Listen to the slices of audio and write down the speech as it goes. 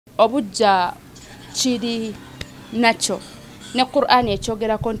obujja kiri nacho ne Qur'an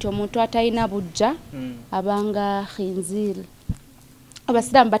ekyogerako nti omuntu atalina bujja abanga khinzil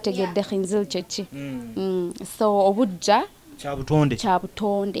abasiramu bategedde khinzil kyeki so obujja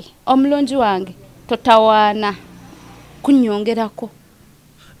kyabutonde omulungi wange totawaana kunyongerako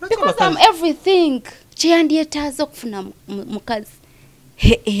because I'm everything kyandyetaaza okufuna mukazi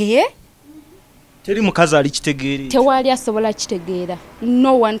teri mukazi ali kitegeere tewali asobola kitegeera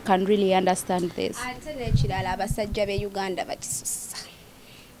no one can really understand this ate n'ekirala abasajja be Uganda bakisussa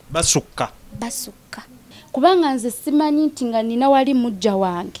basukka kubanga nze simanyi nti nga nina wali mujja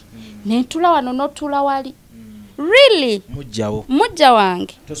wange nentula wano n'otula wali really mujja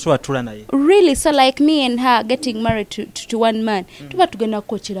wange tosobola tula naye really so like me and her getting married to one man tuba tugenda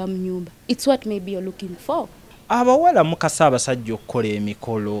kukokyera mu nyumba it's what maybe you're looking for abawala mukasa abasajja okukola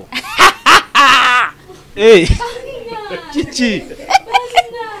emikolo Chichi.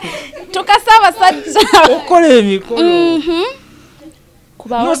 Tukasa abasajja okukola emikolo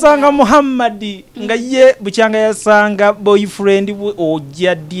nosanga Muhammadi nga ye bukyanga yasanga boyfriend bwe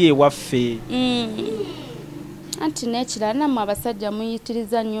ojjadde ewaffe anti nekirala namwe abasajja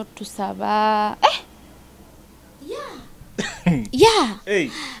muyitiriza nnyo tusaba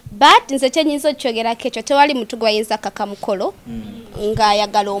but nze kyenyinza okyogerako ekyo tewali muntu gwayinza kakamukolo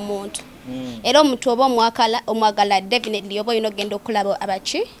ng'ayagala omuntu era omuntu oba omwagala definitely oba olina ogenda okulaba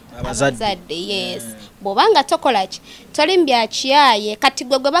abazadde yes bw'obanga tokola ki toli mbyakiyaye kati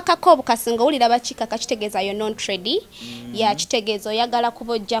gwe bakako obukasi ng'owulira bakikaka kitegeeza yo non trade yakitegeeza oyagala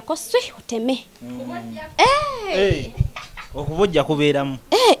kubojjako swi oteme okubojja kubeeramu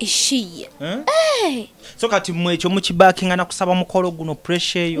ishiye so kati mwekyo mukibakinga na kusaba mukolo guno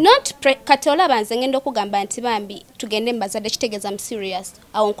pressure yo kati olaba nze ngenda okugamba nti bambi tugende mbazadde kitegeeza mu serious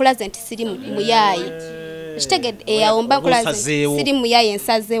awo nkulaze nti siri muyaye kitegedde awo mba nkulaze siri muyaye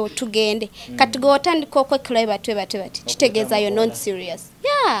nsazeewo tugende kati gotandika okwekulayo bati kitegeeza yo non serious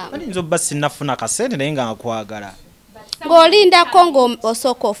alinza obba sinafuna kasente naye nga nkwagala ng'olindako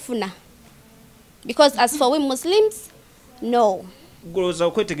ng'osooka ofuna because as for we Muslims no goloza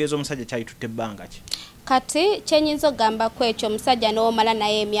okwetegeeza omusajja kyayitutte ebbanga ki kati kyenyinza ogamba kwekyo omusajja n'omala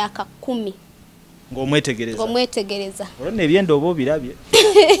naye emyaka 10 ng'omwetegereza olwo ebyenda oba obirabye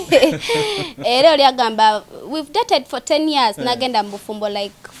era oli agamba we've dated for 10 years nagenda mu bufumbo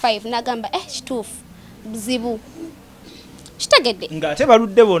like 5 nagamba kituufu buzibu kitegedde ng'ate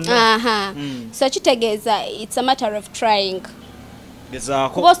baludde bonna so kitegeeza it's a matter of trying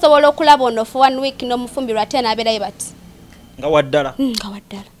gezaako kuba osobola okulaba ono for 1 week n'omufumbilwa ate n'abeerayo bati nga waddala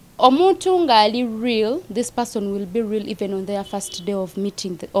omuntu ng'ali real this person will be real even on their first day of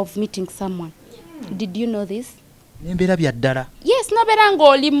meeting someone did you know this nembeera bya ddala yes nobeera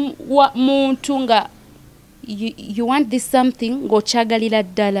ng'oli muntu nga you want this something ng'okyagalira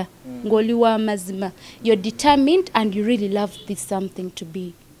ddala ng'oli wa mazima you're determined and you really love this something to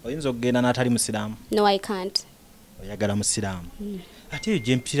be oyinza okugenda n'atali musiraamu no I can't oyagala musiraamu ate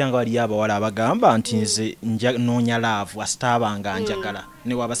gye mpitira nga waliyo abawala abagamba nti nze noonya laavu asitaaba nga njagala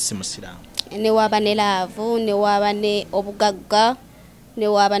ne waba si musiraamu ne waba ne laavu ne waba ne obugagga ne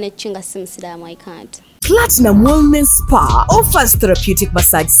waba ne kinga si musiraamu I can't. Platinum Wellness Spa offers therapeutic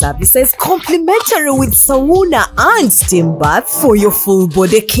massage services complimentary with sauna and steam bath for your full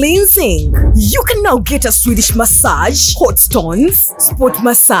body cleansing. You can now get a Swedish massage, hot stones, sport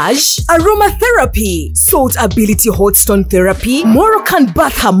massage, aromatherapy, salt ability hot stone therapy, Moroccan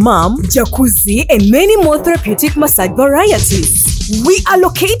bath hammam, jacuzzi, and many more therapeutic massage varieties. We are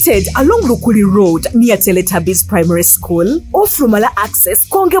located along Lukuli Road near Teletubbies Primary School, off Rumala Access,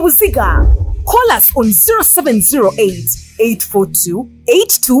 Kongebuziga. Call us on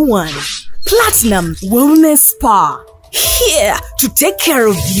 0708-842-821. Platinum Wellness Spa, here to take care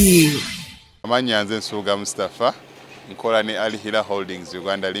of you. Amanya nze Nsuuga Mustafa, nkola ne Alihira Holdings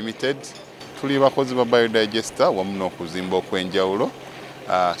Uganda Limited. Tuli bakozi ba biodigester wamu n'okuzimba okwenjawulo.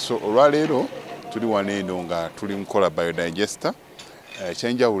 So olwaleero tuli waneeno nga tuli nkola biodigester.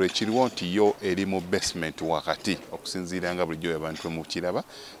 Ekyenjawulo ekiriwo nti yo eri mu basement wakati okusinziira nga bulijjo abantu mu kiraba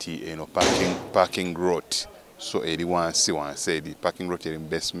ti eno parking lot so eri wansi eri parking lot eri mu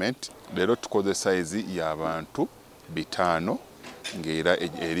basement leero tukoze size y'abantu 5 ng'era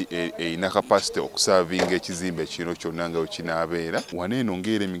erina capacity okusavinga ekizimbe kino kyonna nga wekinaabeera waneeno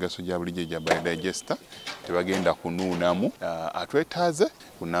ng'era emigaso gya bulijjo gya biodigester tebagenda kunuunamu atwetaaze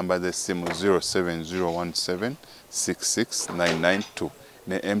ku namba z'essimu 07017669992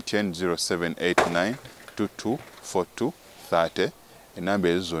 ne MTN 0789224230 enamba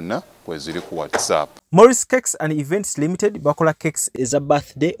ezo zonna kwe ziri ku WhatsApp. Morris Cakes and Events Limited bakola cakes eza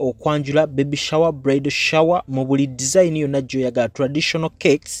birthday, okwanjula, baby shower, bridal shower mu buli design yonna gy'oyagala, traditional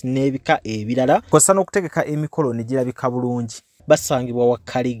cakes n'ebika ebirala. Kosa n'okutegeka emikolo ne girabika bulungi. Basangibwa wa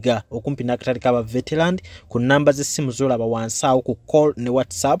Kaliga okumpi n'akatale k'aba veteran ku namba z'essimu z'olaba wansi awo ku call ne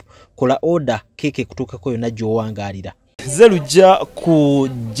WhatsApp. Kola order keeke kutuukako yonna gy'owangaalira. Zelujja ku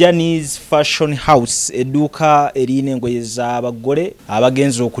Jani's Fashion House, edduuka erina engoye z'abagole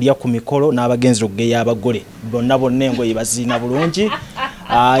abagenzi okulya ku mikolo n'abagenzi okugeya abagole bonna engoye baziina bulungi.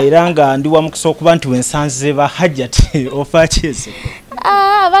 Era nga ndi wa mukisa okuba nti wensanze ba Hajjati ofa kyese.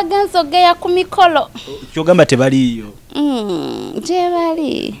 Abagenzi okugeya ku mikolo kyogamba tebaliiyo. Gye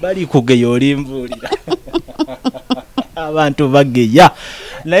bali kugeya olimbuulira. Abantu bageya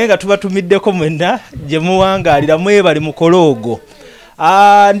naye nga tubatumiddeko mwenna gye muwangaalira mwebali mukolo ogwo.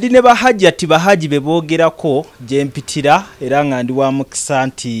 Ndi ne Bahajjati Bahaji be boogerako gye mpitira era nga ndi wa mukisa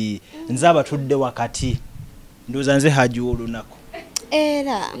nti nze abatudde wakati nduuza nze Haji w'olunaku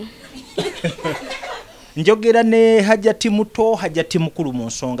era njogera ne Hajjati muto Hajjati mukulu mu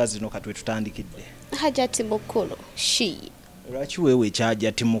nsonga zino katwe tutandikidde. Hajjati mukulu shi lwaki weewe ekya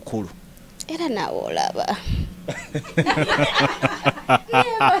Hajjati mukulu era naawe olaba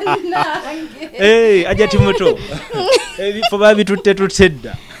Hajjati muto ebifo babitutte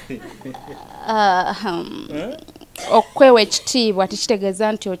tutedda. Okwewa ekitiibwa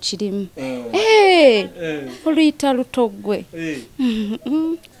tekitegeeza nti okirimu. Oluyita lutoggwe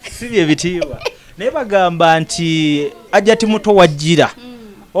si bye bitiibwa naye bagamba nti Hajjati muto wajjira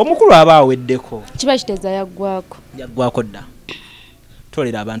omukulu aba aweddeko kiba kitegeeza yaggwako dda.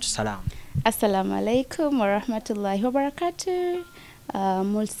 Tolera abantu salaamu. Assalamu alaikum wa rahmatullahi wa barakatuh.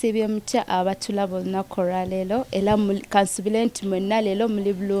 Mulsibye mutya abatulaba olunaku olwaleero era kansubire nti mwenna leero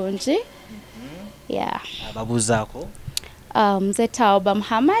muli bulungi. Ababuuzaako nze Tauba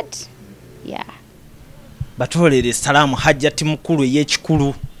Muhammad. Batolere salaamu Hajjati mukulu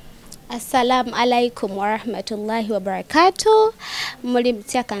ey'ekikulu. Assalamu alaikum wa rahmatullahi wa barakatuh. Muli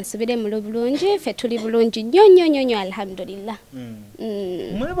mutya kansubire muli bulungi ffe tuli bulungi nnyo alhamdulillah.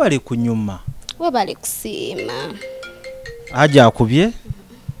 Mwebale kunyuma webale kusiima. Haja akubye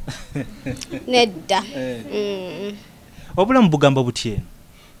nedda. Obulamu bugamba butye?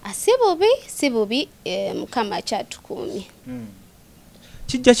 Si bubi Mukama kyatukuumye.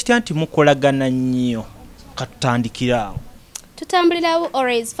 Kijja kitya nti mukolagana nnyo katutandikira awo? Tutambulirawo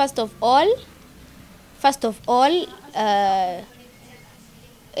always first of all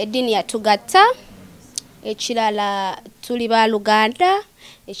eddiini yatugatta, ekirala tuli ba Luganda,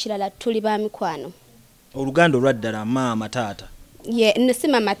 ekirala tuli ba mikwano. Oluganda olwaddala maama taata? Si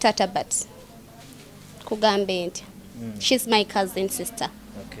maama taata but kugambe nti she's my cousin sister.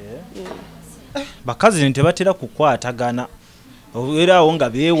 Bakazini tebatera kukwatagana era awo nga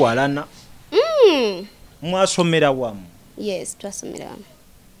beewalana. Mwasomera wamu? Yes, twasomera wamu.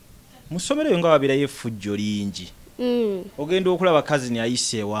 Musomero nga wabirayo effujjo lingi. Ogenda okulaba kazini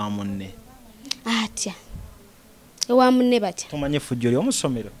ayise ewa munne. Atya ewa munne batya? Tomanye effujjo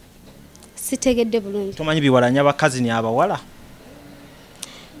ly'omusomero? Sitegedde bulungi. Tomanyi biwalanya abakazini abawala?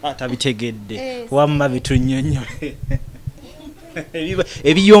 Tabitegedde. Wamma bitunyonyo.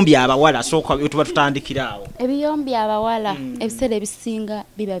 Ebiyombi abawala sooka tuba tutandikira awo. Ebiyombi abawala ebiseera ebisinga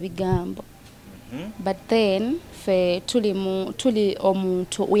biba bigambo. But then tuli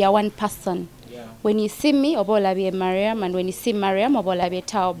omuntu, we are one person. When you see me oba olabye Mariam, and when you see Mariam oba olabye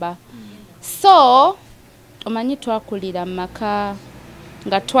Tauba. So omanyi twakulira maka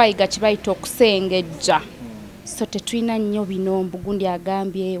nga twayiga kibayita okusengejja. So tetulina nnyo bino Mbugundi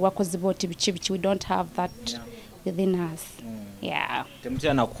agambye wakoze boti biki, we don't have that within us.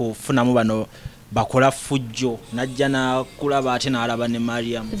 Temutya kufunamu bano bakola fujjo najja na kulaba ate n'alaba ne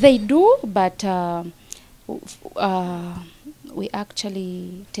Mariam. They do, but we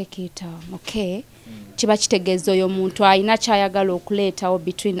actually take it okay. Kiba kitegeeza oyo muntu alina kyayagala okuleetawo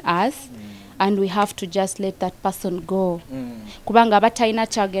between us, and we have to just let that person go. Kubanga abatalina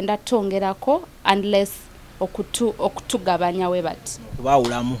kyagenda tongerako unless okutugabanya we bati.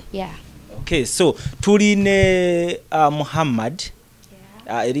 Kubawulamu. Okay, so tuli ne Muhammad,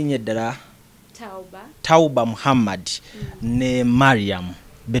 erinnya eddala Tauba Muhammad ne Mariam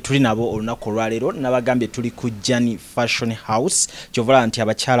betuli nabo olunaku olwaleero nabagambye tuli ku Jani Fashion House. Kyovala nti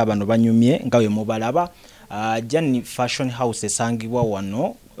abakyala bano banyumye nga we mubalaba. Jani Fashion House esangibwa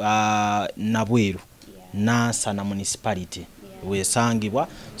wano Nabweru Nansana municipality wesangibwa.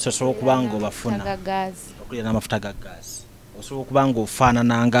 Sosobola okuba nga obafuna okulya n'amafuta ga gaasi. Osobola okuba nga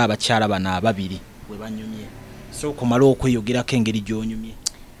ofaanana nga abakyala bano ababiri we banyumye. So kumala okweyogerako engeri gy'onyumye.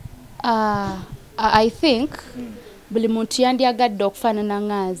 I think buli muntu yandyagadde okufaanana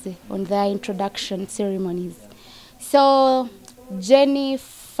ngaaze on their introduction ceremonies. So Jenny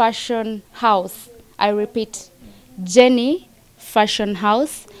Fashion House, I repeat, Jenny Fashion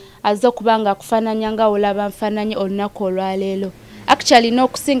House, azza okuba nga akufaananya nga olaba nfaananye olunaku olwaleero. Actually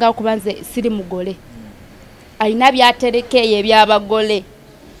n'okusinga okuba nze siri mugole. Alina byaterekeeyo eby'abagole.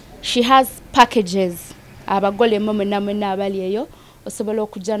 She has packages. Abagole mwena abali eyo osobola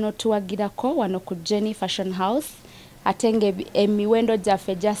okujja n'otuwagirako wano ku Jenny Fashion House. Ate nga emiwendo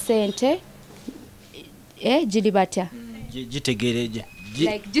gyaffe gya ssente giri batya? Gitegereje.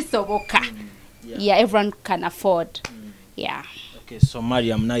 Like gisoboka. Yeah, everyone can afford. Yeah. Okay, so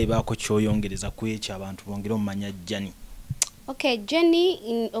Mariam naye baako kyoyongereza ku ekyo abantu bongera omumanya Jenny. Okay, Jenny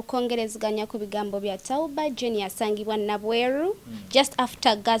okongerezganya ku bigambo bya Tauba. Jenny asangibwa Nabweru just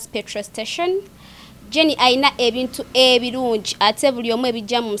after gas petrol station. Jenny aina ebintu ebirungi ate buli omu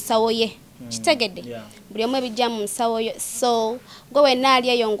ebijja mu nsawo ye. Kitegedde? Buli omu ebijja mu nsawo ye. So gwe wenna ali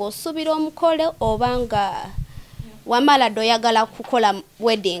eyo ng'osuubira omukole obanga wamala doyagala kukola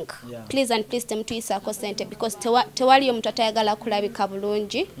wedding. Please and please temutuyisako sente because tewali omuntu atayagala kulabika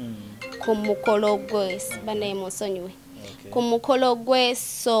bulungi ku mukolo gwe. Banaye munsonyiwe. Ku mukolo gwe,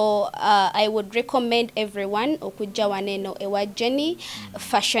 so I would recommend everyone okujja waneno ewa Jenny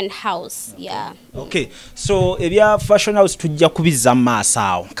Fashion House. Yeah. Okay, so ebya Fashion House tujja kubizza maaso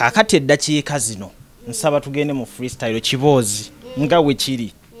awo. Kakati eddakiika zino nsaba tugende mu freestyle kiboozi nga we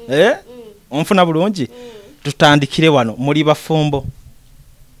kiri. Onfuna bulungi? Tutandikire wano muli bafumbo.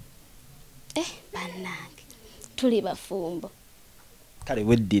 Bannange tuli bafumbo. Kale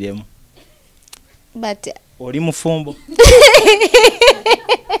weddiremu. But oli mufumbo.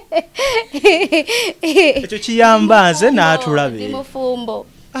 Ekyo kiyamba nze n'atulabe. Oli mufumbo.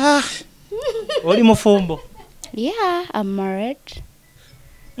 Oli mufumbo. Yeah, I'm married.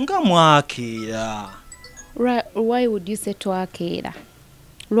 Nga mwakeera. Why would you say twakeera?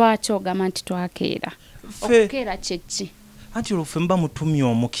 Lwaki ogamba nti twakeera? Okukeera kyeki? Anti olwo ffe mba mutumye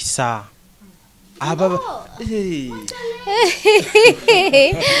omukisa.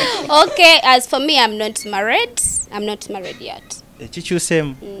 Okay, as for me, I'm not married. I'm not married yet.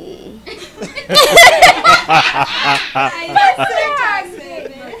 Chichusem.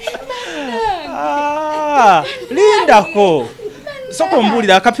 Linda ko. Soko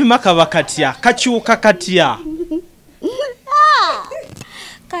mbulira akapima kaba katya, kakyuka katya.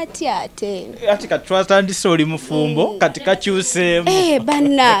 Katya ate. Ati katwata ndi soli mufumbo kati kakyusemu.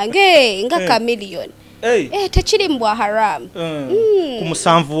 Bannange nga chameleon. Tekiri mbwa haram. Ku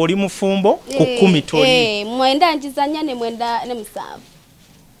musanvu oli mufumbo, ku 10 toli. Mwenda njizanya ne mwenda ne musanvu.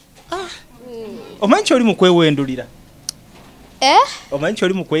 Omanyi oli mukwewendulira? Omanyi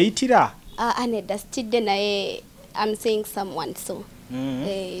oli mukweyitira? Aneda stidde naye I'm saying someone so.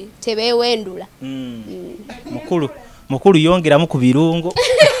 Tebewendula. Mukulu yongeramu ku birungo.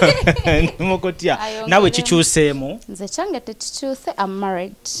 Mukotya. Nawe kikyuseemu? Nze kyange tekikyuse. I'm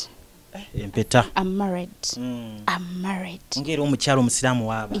married. Empeta. I'm married. I'm married. Ngero omukyalo omusiraamu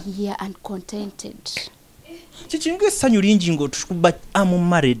waaba. Yeah, and contented. Kikinga essanyu lingi ng'otukuba I'm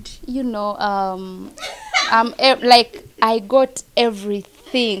married. You know, like I got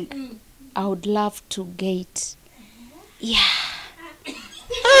everything I would love to get. Yeah.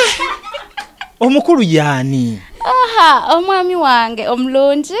 Omukulu yaani? Omwami wange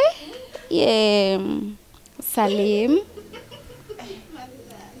omulungi. Yeah. Salim.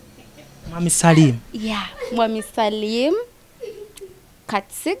 Mwami Salim. Yeah, Mwami Salim.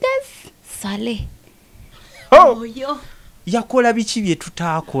 Katsigas Sale. Yo. Yakola biki bye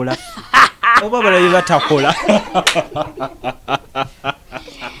tutaakola. Oba balabe batakola.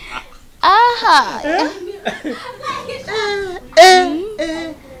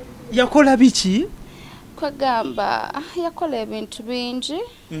 Yakola biki? Kwagamba yakola ebintu bingi.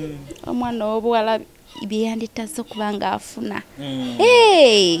 Omwana w'obuwala byanditazo kubanga afuna.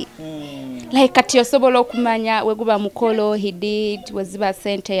 Like kati osobola okumanya we guba mukolo he did weziba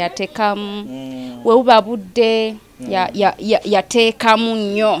sente yatekamu we uba budde yatekamu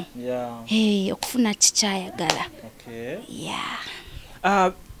nnyo. Okufuna kikyayagala.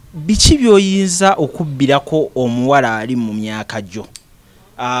 Biki by'oyinza okubbirako omuwala ali mu myaka gyo?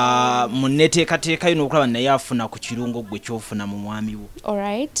 Muneteekateeka yino okulaba naye afuna ku kirungo gwe kyofuna mu mwami wo.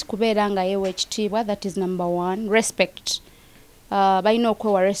 Alright, kubeera nga yeewa ekitiibwa, that is number 1. Respect. Balina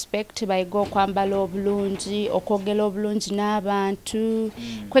okwewa respect, bayiga okwambala obulungi, okwogera obulungi n'abantu.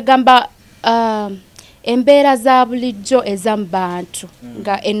 Kwegamba embeera za bulijjo ezamu bantu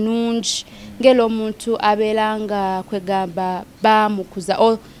nga ennungi ng'era omuntu abeera nga kwegamba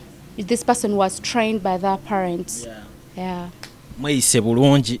baamukuza. This person was trained by their parents. Yeah. Mweyise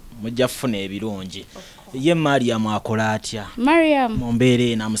bulungi mujja kufuna ebirungi. ye Mariam akola atya Mariam.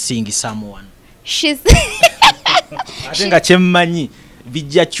 Mombeere na musingi someone. She's Ate nga kyemmanyi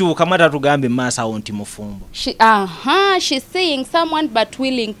bijja kyuka mata tugambe masa onti mufumbo. She's saying someone but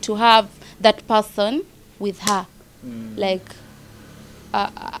willing to have that person with her. Like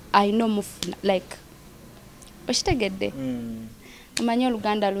I know like oshitegedde. Amanyi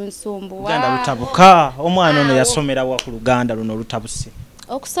Oluganda lunsumbu. Luganda lutabuka. Omwana ono yasomera wa ku Luganda luno lutabuse.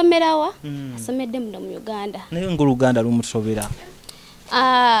 Okusomera wa? Asomedde muno mu Uganda. Naye ngo Luganda lumusobera.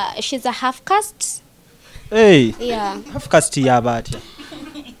 She's a half caste. Hey. Yeah. Half caste yabatya.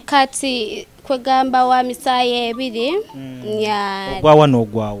 Kati kwegamba wa misaayi ebiri. Yeah. Ogwawa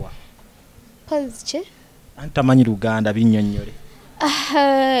n'ogwawa. Pazche. Antamanyi Luganda binnyonnyole.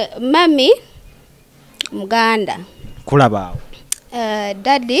 Mami Muganda. Kulabaawo.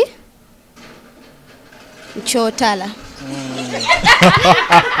 Daddy Nchotala.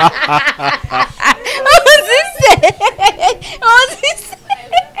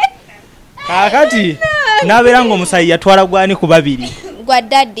 Kakati nabeera ng'omusayi yatwala gwani ku babiri. Gwa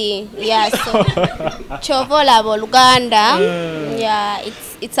daddy, yeah, so chovola Oluganda, yeah,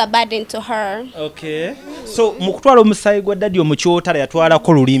 it's a burden to her. Okay. So mukutwala omusayi gwa daddy omukyotala yatwala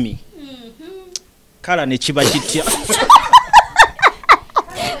ko lulimi. Kala ne kiba kitya.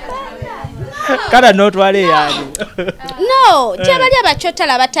 Kala notwale yani. No, tebali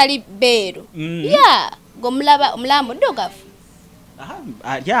abachotala batali beeru. Yeah, gomulaba omulamu dogafu.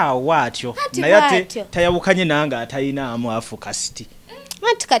 Ya watyo. Naye tayabukanye nanga atayina amu Afukasiti.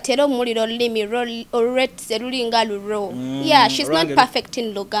 Anti katero muliro limi olwetse lulinga luro. Yeah, she's not perfect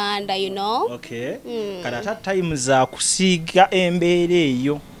in Luganda, you know. Okay. Kala time za kusiga embeere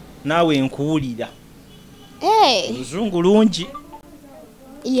eyo nawe nkuwulira. Hey. Luzungu lungi.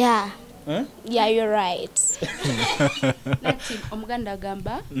 Yeah. Yeah, you're right. Nati omuganda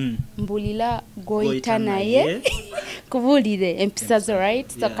gamba mbulira goita naye kubulire empisa zo,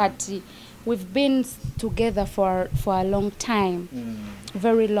 right? So kati we've been together for a long time.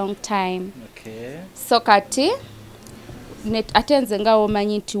 Very long time. Okay. So kati net atenze nga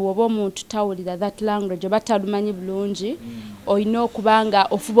omanyi nti woba omuntu tawulira that language batalumanyi bulungi oyina okubanga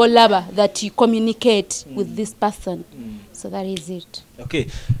ofubolaba that you communicate with this person. So that is it. Okay.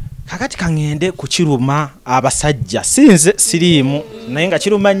 Kakati kangende ku kiruma abasajja sinze sirimu naye nga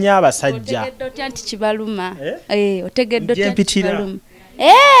kiruma nnyo abasajja. Otegedde otya nti kibaluma? Otegedde otya nti kibaluma?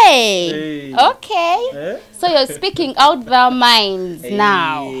 Hey. Okay. So you're speaking out their minds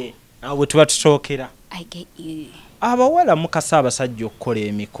now. Awo tuba tusookera. I get you. Abawala mukasa abasajja okukola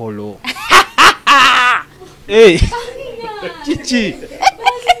emikolo. Chichi.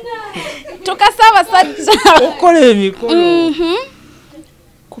 Tukasa abasajja okukola emikolo.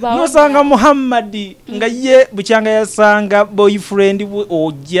 Nosanga Muhammadi nga ye bukyanga yasanga boyfriend bwe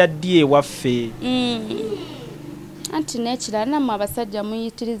ojjaddi ewaffe. Anti nekira namwe abasajja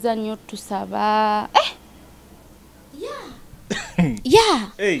muyitiriza nnyo tusaba.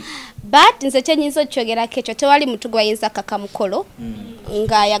 Yeah. Hey. But nze kyenyinza okyogerako ekyo tewali muntu gwayinza kaka mukolo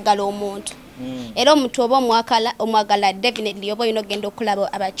ng'ayagala omuntu. Era omuntu oba omwagala definitely oba olina ogenda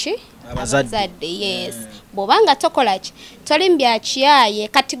okulaba abazadde. Yes. Bw'obanga tokola ki tolimbya kiyaye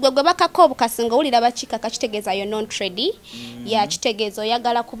kati gwe bakako obukasinga owulira bakikaka kitegeeza yo non trade ya kitegeeza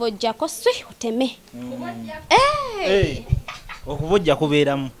oyagala kubojjako swi oteme. Okubojja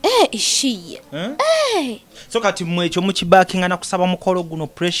kubeeramu. Ishiye. So kati mwekyo mukibakinga na kusaba mukolo guno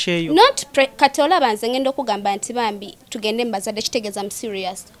pressure yo. Not kati olaba nze ngenda okugamba nti bambi tugende mbazadde kitegeeza mu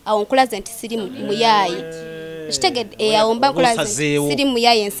serious. Awo nkulaze nti siri muyaye. Kitegedde awo mba nkulaze siri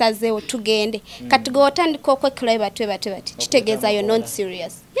muyaye nsazeewo tugende. Kati go otandika okwekulayo bati kitegeeza yo non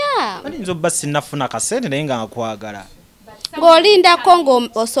serious. Yeah. Kati nzo basi nafuna kasente naye nga nkwagala. Ng'olindako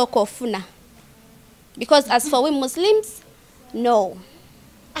ng'osooka ofuna. Because as for we Muslims, no.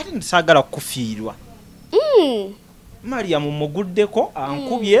 Ate nsagala kufiirwa. Mariam muguddeko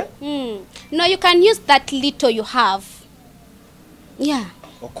ankubye. No, you can use that little you have. Yeah.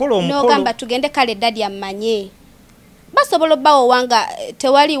 Okola omukolo. No gamba tugende kale daddy amanye. Basobola bawo wanga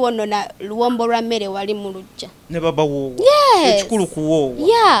tewali wono na luwombo lwa mmere wali mu lujja. Ne baba wo. Yes. Ekikulu kuwoowa.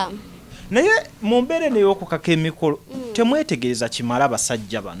 Yeah. Naye mu mbeera n'ey'okukaka emikolo temwetegereza kimala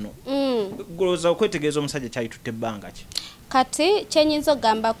abasajja bano. Goloza okwetegereza omusajja kyayitutte ebbanga ki? Kati kyenyinza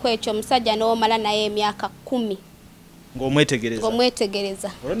ogamba kwekyo omusajja n'omala naye emyaka 10. Ng'omwetegereza.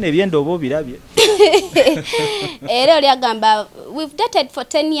 Olwo ebyenda oba obirabye. Era oli agamba we've dated for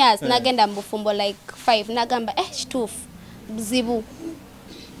 10 years nagenda mu bufumbo like 5 nagamba kituufu buzibu.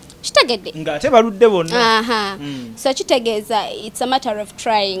 Kitegedde. Ng'ate baludde bonna. So kitegeeza it's a matter of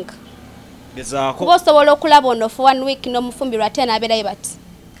trying. Gezaako. Kuba osobola okulaba ono for 1 week n'omufumbirwa ate n'abeerayo bati.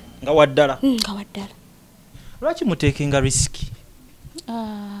 Nga waddala. Nga waddala. lwaki mutekinga riski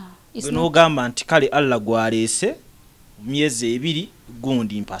It's n'ogamba nti kale Allah gwaleese myezi 2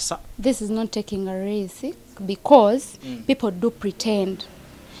 gundi mpasa. This is not taking a risk because people do pretend.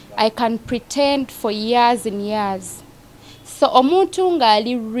 I can pretend for years and years. So omuntu nga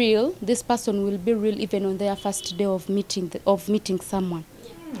ali real, this person will be real even on their first day of meeting someone.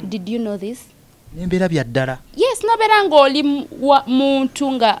 Did you know this? Nembera bya ddala. Yes, nobera nga oli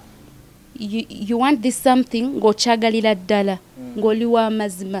muntu nga you want this something ng'okyagalira ddala ng'oli wa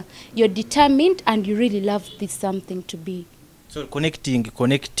mazima. You're determined and you really love this something to be. So connecting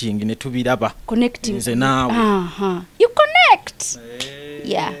ne tubiraba. Connecting. Nze naawe. You connect.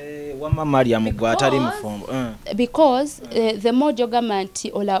 Yeah. Wama Mariam gwa atali mufumbo. Because the more jogama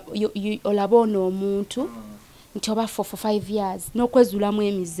nti olaba ono omuntu nti oba for 5 years n'okwezulamu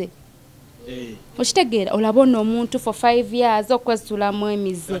emize. Okitegeera olaba ono omuntu for 5 years okwezulamu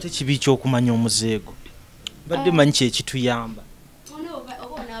emize. Ate kibi ky'okumanya omuzeego. Badde manyi kye kituyamba. Ono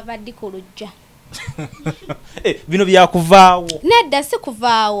abadde ku lujja. Bino byakuvaawo. Nedda si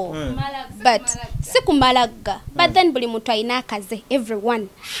kuvaawo. But si kumalagga. But then buli muntu alina akaze. Everyone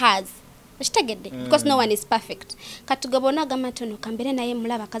has. Okitegedde? Because no one is perfect. Katuga bonna agamba nti ono kambere naye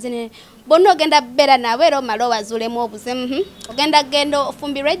mulaba akaze ne bonna ogenda bbeera nawe era omala owazuulemu obuze. Ogenda genda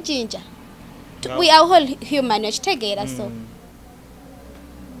ofumbirwa ejjinja. We are all human. Okitegeera so.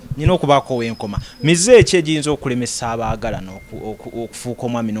 Nina okubaako w'enkoma. Mize eki egiyinza okulemesa abaagala okufuuka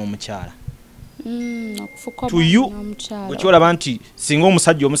omwami n'omukyala. To you okyolaba nti singa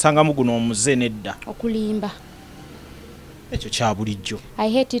omusajja omusangamu guno omuze nedda okulimba ekyo kya bulijjo. I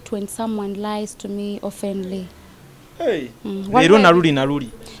hate it when someone lies to me oftenly. Leero naluli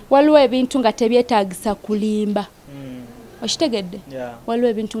waliwo ebintu nga tebyetaagisa kulimba. Okitegedde? Waliwo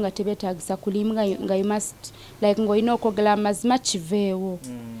ebintu nga tebyetaagisa kulimba nga you must like ng'olina okwogera amazima kiveewo.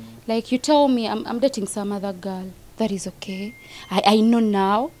 Like you tell me I'm dating some other girl. That is okay. I know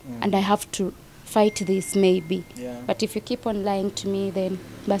now and I have to fight this maybe. But if you keep on lying to me then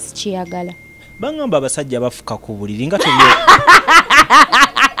basi chiyagala. Bangamba abasajja bafuka ku buliri nga tebye.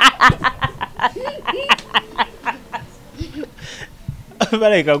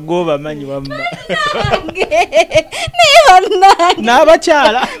 Baleka goba manyi wamma.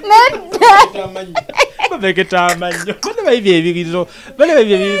 N'abakyala. Babeketa amanyo. Bale babye ebigizo.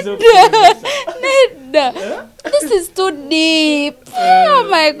 Nedda. This is too deep. Oh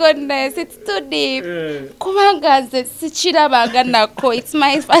my goodness, it's too deep. Kubanga nze sikirabanga nako. It's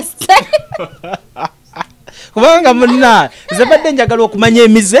my first time. Kubanga munna nze badde njagala okumanya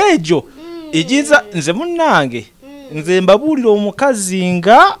emize egyo. Egiza nze munnange. Nze mbabuulira omukazi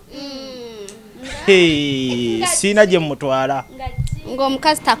nga sina gye mutwala.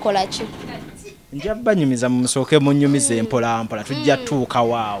 Ng'omukazi takola ki? Nja banyumiza musooke munyumize empola mpola tujja tuuka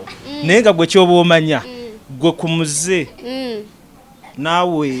waawo. Naye nga gwe kyoba omanya gwe kumuze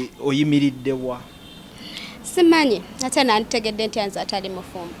naawe oyimiriddewa. Simanyi ate nantegedde nti anze atali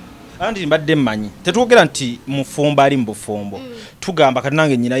mufumbo. Anti mbadde mmanyi tetwogera nti mufumbo ali mu bufumbo. Tugamba kati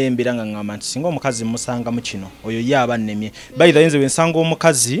nange nnyinayo embeera nga ngamba nti singa omukazi musanga mu kino oyo ye aba nnemye. Bayita yinze wensanga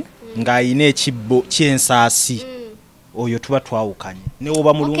omukazi ng'ayina ekibbo ky'ensaasi oyo tuba twawukanye ne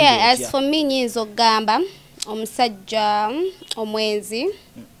oba mulungu. Okay, as for me nyinza okugamba omusajja omwenzi.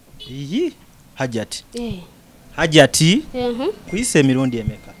 Hajati. Hajati. Kuyisa emirundi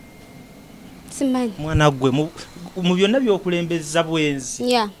emeka? Simanyi. Mwana gwe mu byonna by'okulembeza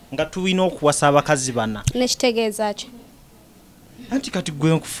bwenzi. Nga tulina okuwasa abakazi bana. Nekitegeeza ki? Anti kati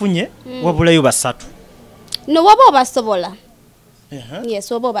gwe nkufunye wabulayo basatu. No waba obasobola.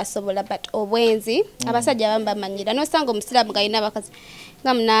 Yes, waba obasobola but obwenzi abasajja bamba manyira nosanga omusiraamu gayina abakazi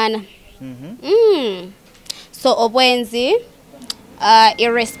nga 8. So obwenzi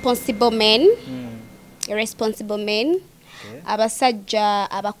irresponsible men. Irresponsible men.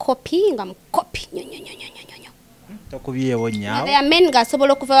 Abasajja abakopi nga mukopi takubyewo nyaawo. There are men nga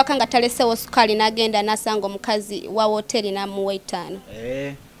asobola okuva waka nga talesewo sukali n'agenda n'asanga omukazi wa hoteli n'amuwa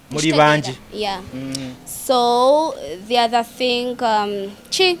 5. Muri banji. Yeah. So the other thing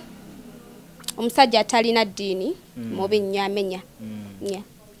chi omusajja atalina ddiini mubi nnyo amenya.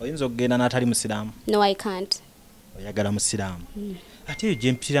 Oyinza okugenda n'atali musiraamu? No, I can't. Oyagala musiraamu? Ate eyo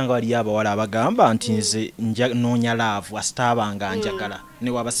gye mpitira nga waliyo abawala abagamba nti nze noonya laavu asitaabanga njagala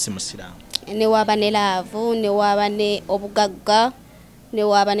ne waba si musiraamu. Ne waba ne laavu ne waba ne obugagga ne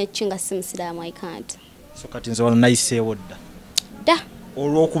waba ne kinga si musiraamu. I can't. So kati nze wano nayiseewo dda. Da.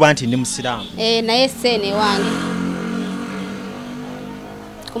 Olw'okuba nti ndi musiraamu. Naye seene wange.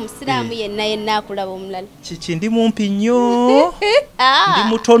 Ku musiraamu yenna akulaba omulala. Kiki ndi mumpi nnyo. Ndi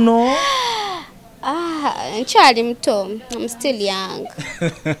mutono. Nkyali muto. I'm still young.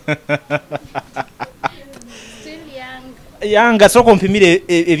 Yanga soko mpimire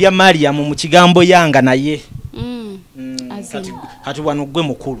ebya Mariam mu kigambo yanga naye. Kati wano gwe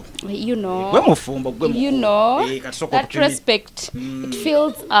mukulu. You know. Gwe mufumbo gwe mukulu. You know. Kati soko that respect. It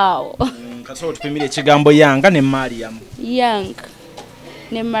feels out. Kati soko tupimire kigambo yanga ne Mariam. Young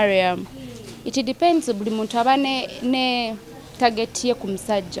ne Mariam. It depends buli muntu abane ne target ye ku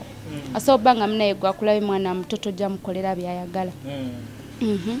musajja. Asobanga mnaye gwa kulabe mwana mtoto jja mukolera byayagala.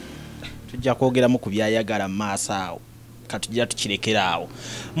 Tujja kwogera mu kubyayagala maasawo. Katujja tukirekeraawo.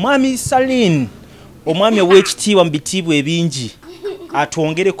 Mwami Saline omwami ow'ekitiibwa mu bitiibwa ebingi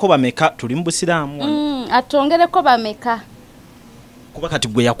atwongereko bameka tuli mu busiraamu atwongereko bameka kuba kati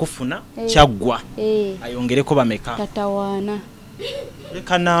gwe yakufuna kyaggwa ayongereko bameka tatawaana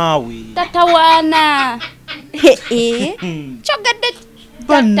leka naawe tatawaana kyogadde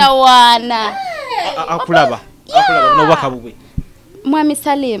tatawaana akulaba n'obubaka bubwe mwami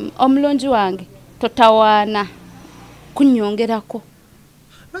Salim omulungi wange totawaana kunyongerako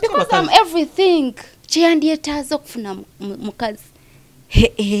because I'm everything kyeyandiyetaaza okufuna mukazi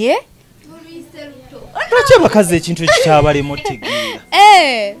lwaki abakazi ekintu ekikyabalemu otegeera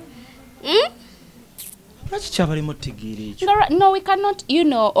lwaki kyabalemu otegeera ekyo no we cannot you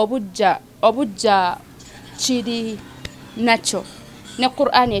know obujja kiri nakyo ne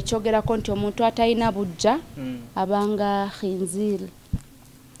Qur'an ekyogerako nti omuntu atalina bujja abanga khinzil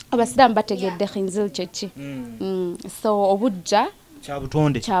abasiraamu bategedde khinzil kyeki so obujja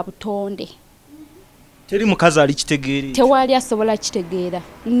kyabutonde teri mukazi ali kitegeera tewali asobola kitegeera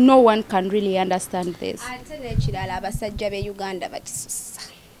no one can really understand this ate n'ekirala abasajja be Uganda bakisussa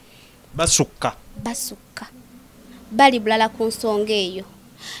basukka bali bulala ku nsonga eyo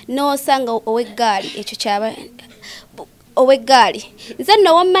n'osanga ow'eggaali ekyo kyaba ow'eggaali nze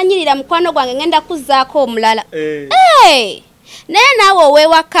nno wamanyirira mukwano gwange ngenda kuzzaako omulala naye naawe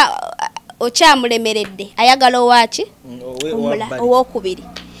ow'ewaka okyamulemeredde ayagala owaki owokubiri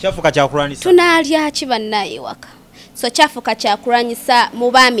kyafuka kyakulwanyisa tunaalya ki bannaye waka so kyafuka kyakulwanyisa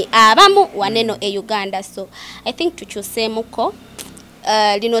mu baami abamu waneno e Uganda so I think tukyuseemuko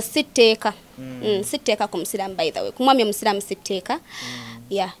lino sitteeka sitteeka ku musiraamu by the way ku mwami omusiraamu sitteeka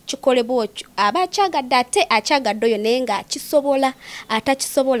kikolebwa okyo aba akyagadde ate akyagadde oyo naye nga akisobola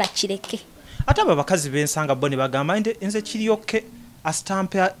atakisobola kireke ate abo abakazi b'ensanga bo ne bagamba nze kiryoke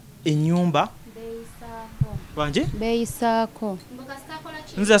asitampe ennyumba banje beyisaako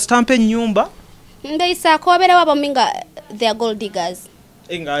nze asitampe ennyumba beyisaako wabeera wabo minga they are gold diggers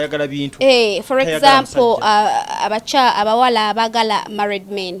nga ayagala bintu for example abawala abagala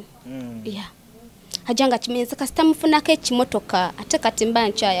married men ajanga kimenze kasita mufunako ekimotoka ate kati mba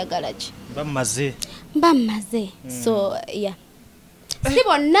nkyayagala ki bamaze so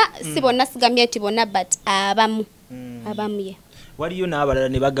si bonna sigambye nti bonna but abamu ye waliyo n'abalala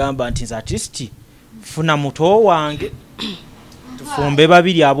ne bagamba nti nze artist funa muto wange tufumbe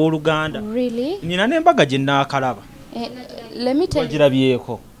babiri abooluganda nina n'embaga gye naakalaba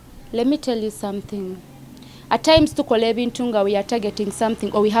wagirabyeko let me tell you something at times tukola ebintu nga we are targeting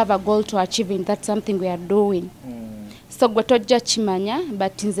something or we have a goal to achieve in that something we are doing so gwe tojja kimanya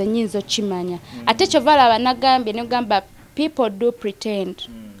but nze nyinza okimanya ate kyovala abanagambye negamba people do pretend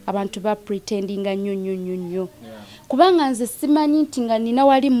abantu ba pretendinga nnyo kubanga nze simanyi nti nga nina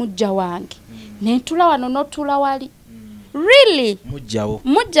wali mujja wange nentula wano notula wali really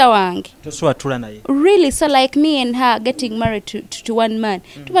mujja wange toswatula naye really so like me and her getting married to one man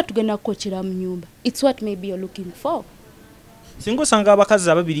tuba tugenda kukochera mu nyumba it's what maybe you're looking for singo sanga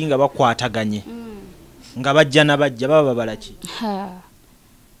abakazi ababiri nga bakwataganye nga bajja nabajja baba balaki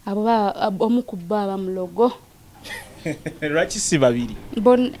abo omukubba abamulogo lwaki si babiri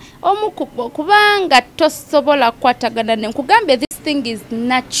kubanga tosobola kwatagana nkugambye this thing is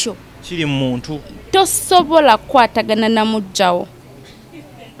natural kiri muntu tosobola kwatagana na mujjawo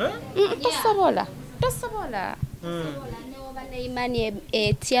tosobola imani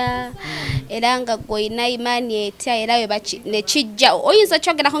etya era nga goyina imani etya era nekijja oyinza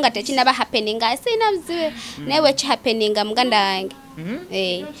kyogerako nga tekinaba happening asina mziwe nawe ki happening muganda wange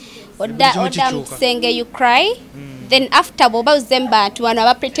oda msenge you cry then after boba uzemba atu wana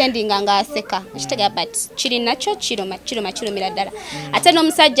ba pretending nga aseka kitega but kiri nacho kiro miradala ate no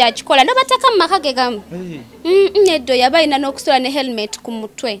musajja akikola no bataka makage gamu nedo yabayina n'okusola ne helmet ku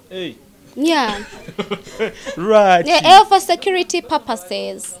mutwe right for security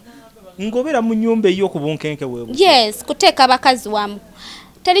purposes ngobera mu nyumba eyo kubunkenke wewe yes kuteeka bakazi wamu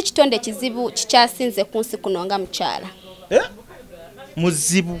tali kitonde kizibu kikyasinze ku nsi kuno nga mukyala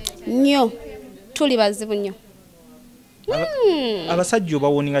muzibu nnyo tuli bazibu nnyo abasajja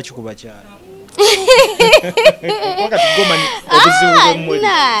obawoninga kikuba kyala Wakati goma ni obuzibu bw'emmuli.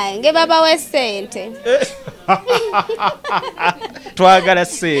 Nange babawe ssente. Twagala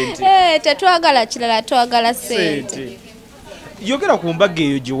ssente. Tetwagala kirala, twagala ssente. Yogera ku mbaga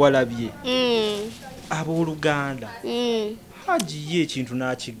eyo gye walabye. Abooluganda. Haji ye ekintu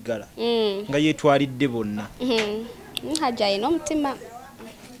n'akiggala. Nga yeetwalidde bonna. Haji alina omutima.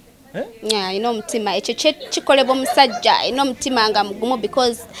 Alina omutima. Ekyo kikolebwa omusajja alina omutima nga mugumu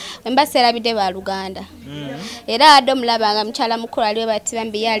because emba serabidde ba Luganda. Era adde omulaba nga mukyala mukulu aliwe bati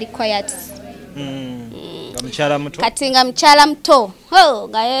bambi yali quiet. Nga mukyala muto. Kati nga mukyala muto.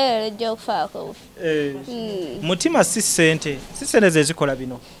 Nga yeerejo okufaako. Mutima si ssente. Si ssente ze zikola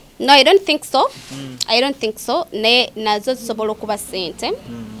bino. No, I don't think so. I don't think so. Nazo zisobola okuba ssente.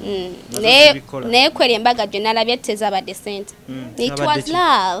 Naye kweri embaga gye nalabye tezabadde ssente. It was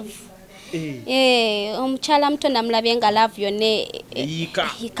love. Omukyala muto namulabye nga love yonna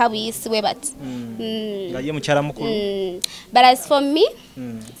yika buyisibwe bati. Nga ye mukyala mukulu. But as for me,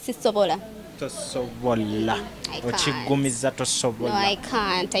 sisobola. Tosobola. Okiggumiza tosobola. No, I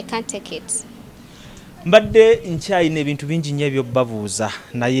can't take it. Mbadde nkyayina ebintu bingi nnyo ebyobbabuuza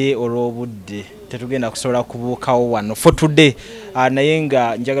naye olw'obudde tetugenda kusobola kubuukawo wano for today. Naye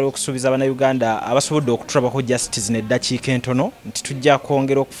nga njagala okusuubiza Abannayuganda abasobodde okutulabako justice n'eddakiika entono nti tujja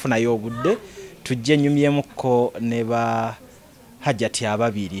kwongera okufunayo obudde tujje nyumyemukko ne ba hajjati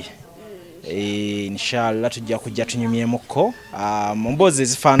ababiri. Inshallah tujja kujja tunyumyemukko mu mboozi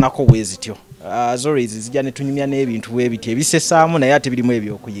ezifaanako bwe zityo. Always zijja ne tunyumya n'ebintu bwe biti ebisesaamu naye ate birimu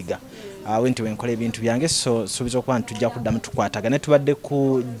ebyokuyiga. Wenti wenkola ebintu byange so subiza okuba tujja kuddamu tukwatagana tubadde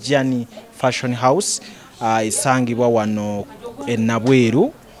ku Jani Fashion House esangibwa wano e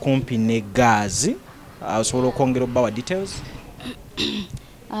Nabweru kumpi ne Gazi. Osobola okwongera obbawa details?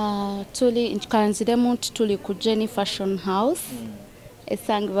 Tuli nkanziremu nti tuli ku Jani Fashion House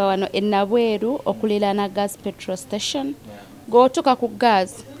esangibwa wano e Nabweru okuliraana Gas petrol station. Gotuka ku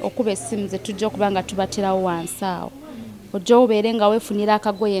Gas okuba essimu ze tujja okuba nga tubatirawo wansi awo. Ojo ubeere nga weefunira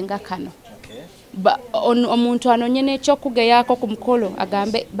akagoye nga kano. Omuntu anonye n'ekyokugeyaako ku mukolo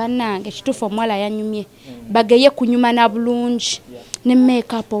agambe bannange kituufu omuwala yanyumye bageye kunyuma na bulungi ne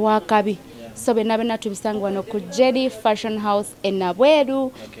make-up wakabi. So bena tubisanga wano ku Jedi Fashion House e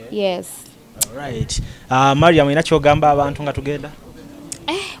Nabweru. Yes. All right. Mariam ina kyogamba abantu nga tugenda?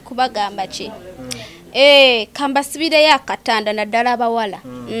 Kubagamba ki? Kamba sibireyo akatanda naddala abawala.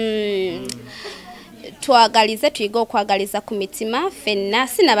 Twagalize tuyiga okwagaliza ku mitima fenna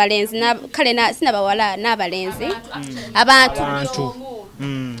sina balenzi kale sina bawala n'abalenzi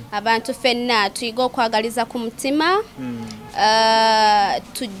abantu fenna tuyiga okwagaliza ku mutima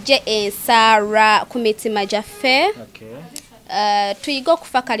tujje ensara ku mitima gyaffe tuyiga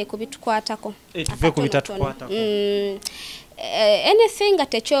okufa kale ku bitukwatako anything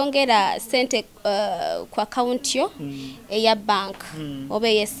tekyongera sente ku account yo eya bank oba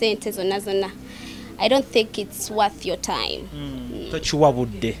ey'essente zonna. I don't think it's worth your time.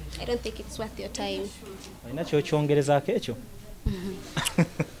 Tokiwabudde. I don't think it's worth your time. Alina kyokyongerezaako ekyo?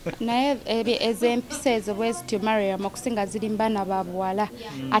 Naye ez'empisa ezo bwe zityo Mariam okusinga ziri mbaana ba buwala.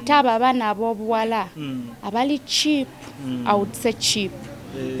 Ate abo abaana ab'obuwala abali cheap, I would say cheap.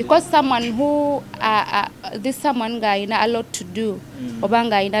 Because someone who someone ng'ayina a lot to do oba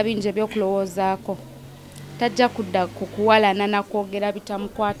ng'ayina bingi ebyokulowoozaako tajja kudda kukuwalana nakwogera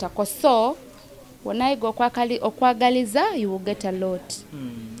bitamukwatako. So when I go okwagaliza, you will get a lot.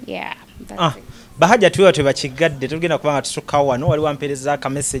 Yeah, that's it. Bahajja tuyo tebakigadde tugenda kubanga tusukawo wano wali wampereza ka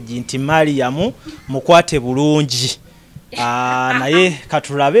message nti Mariam mukwate bulungi. Naye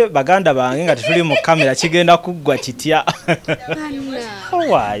katulabe baganda bange nga tetuli mu kamera kigenda kuggwa kitya.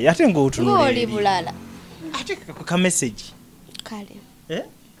 Why? Ate ng'otunulira. Oli bulala. Ate ka message. Kale.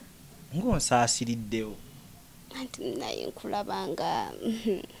 Ng'onsaasiriddewo. Naye nkulabanga.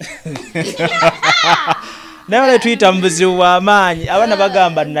 Naye ole tuyita mu buzibu bw'amaanyi abaana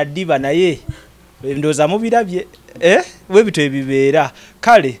bagamba naddiba naye ndowooza mubirabye bwe bityo ebibeera.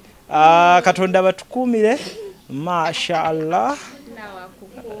 Kale Katonda batukuumire mashallah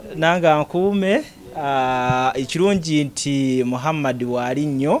nanga nkuume. Ekirungi nti Muhammad waali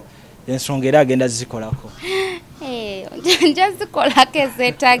nnyo ensonga era agenda zikolako. Nja zikolako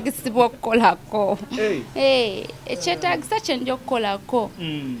ezeetagisibwa okukolako. Ekyetaagisa kye nja okukolako.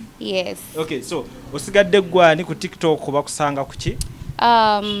 Yes. Okay, so osigadde gwani ku TikTok oba kusanga kuki?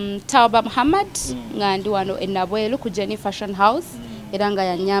 Tauba Muhammad nga ndi wano e Nabweru ku Jani Fashion House. Era nga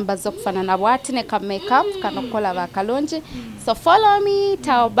yanyambaza okufaanana bw'ati ne ka make-up kano kolaba akalungi. So follow me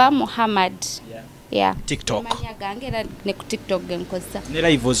Tauba Muhammad. Yeah. TikTok. Manya gange era ne ku TikTok genkozesa. Ne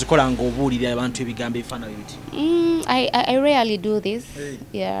live ozikola nga obuulira abantu ebigambo ebifaanana biti. I rarely do this.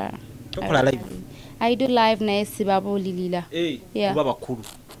 Yeah. Tokola live. I do live naye sibabulilira. Yeah. Kuba bakulu.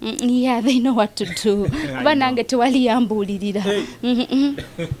 Yeah, they know what to do. Kuba nange tewali yambulirira.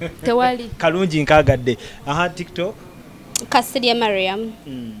 Tewali. Kalungi nkagadde. TikTok. Kasidia Mariam.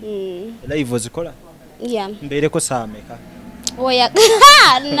 Live ozikola? Yeah. Mbeereko saameka. Oh yeah.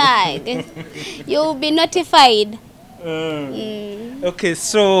 Nice. You'll be notified. Okay,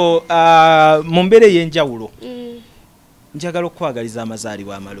 so mu mbeera ey'enjawulo njagala okwagaliza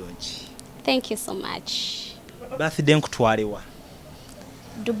amazaalibwa amalungi. Thank you so much. Birthday nkutwalewa?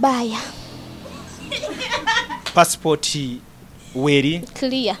 Dubai. Passport weeri?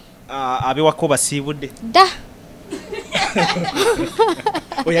 Clear. Abewako basiibudde? Da.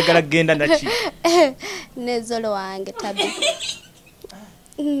 Oyagala kgenda naki? Nezolo wange tabi.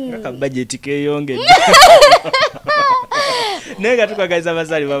 Kaka budget keeyongedde. Nega tukwagaliza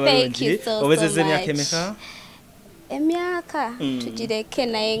amazaalibwa amalungi. Obezezza emyaka emeka? Emyaka tugireke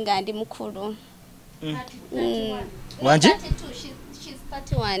naye nga ndi mukulu. Wanje? She's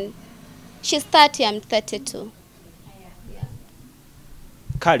 31. She's 30, I'm 32.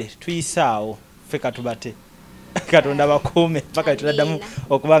 Kale tuyisaawo ffe katubate. Katonda bakuume paka tunaddamu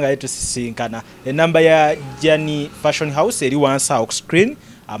okubanga yetusisinkana. Enamba ya Jani Fashion House eri wansi awo ku screen.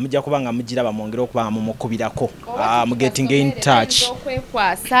 Mujja kubanga mugiraba mwongere okubanga mumukubirako. Getting in touch.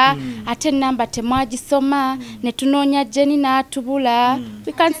 Okwekwasa ate namba temwagisoma ne tunoonya Jenny n'atubula.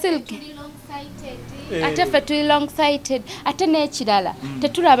 We can still ate ffe tuli long sighted ate n'ekirala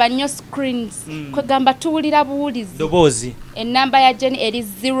tetulaba nnyo screens kwegamba tuwulira buwulizi. Dobozi. Enamba ya Jenny eri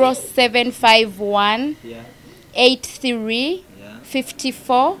 0751 83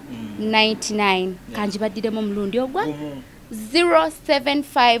 54 99. Kanjibaddiramu omulundi ogwa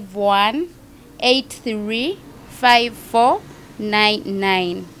 0751 83 54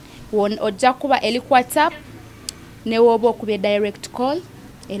 99. Ojja kuba eri WhatsApp ne woba okubye direct call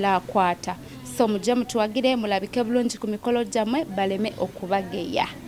era akwata. So mujje mutuwagire mulabike bulungi ku mikolo gyammwe baleme okubageya.